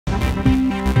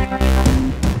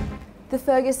The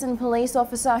Ferguson police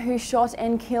officer who shot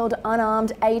and killed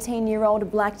unarmed 18-year-old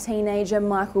black teenager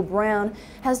Michael Brown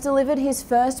has delivered his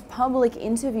first public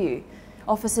interview.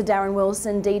 Officer Darren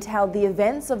Wilson detailed the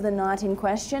events of the night in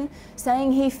question,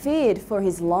 saying he feared for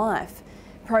his life.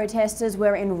 Protesters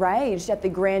were enraged at the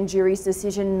grand jury's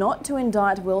decision not to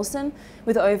indict Wilson,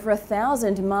 with over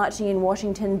 1,000 marching in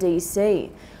Washington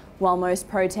D.C. While most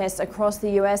protests across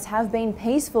the US have been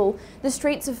peaceful, the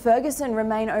streets of Ferguson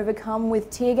remain overcome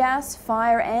with tear gas,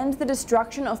 fire and the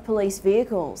destruction of police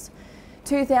vehicles.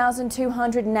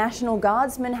 2,200 National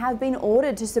Guardsmen have been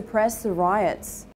ordered to suppress the riots.